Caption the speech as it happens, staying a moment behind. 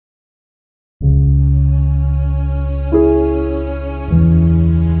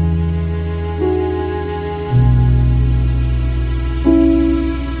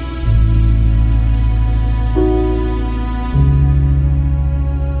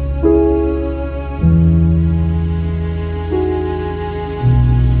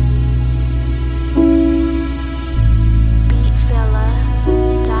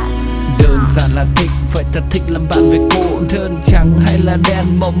Ta thích làm bạn với cô đơn, trắng hay là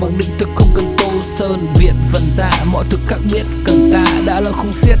đen, màu mộng định tôi không cần tô sơn. Viết vần dạ mọi thứ khác biết, cần ta đã là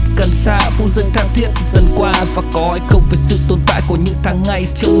không xiết, cần xa phút giây tháng thiết dần qua. Và có hay không với sự tồn tại của những tháng ngày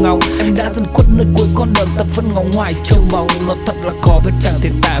trông ngóng. Em đã dần khuất nơi cuối con đường, ta vẫn ngóng hoài trông bóng. Nó thật là khó với chẳng thể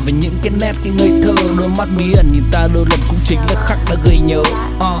tả về những cái nét cái ngây thơ. Đôi mắt bí ẩn nhìn ta đôi lần cũng chính là khắc đã gây nhớ.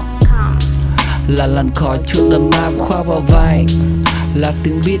 Là làn khói chuột đầm áp khoác vào vai, là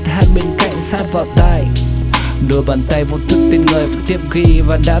tiếng beat hát bên cạnh sát vào tai. Đôi bàn tay vô thức tên người tiếp ghi,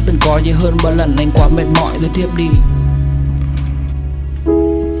 và đã từng có nhiều hơn bao lần anh quá mệt mỏi rồi tiếp đi.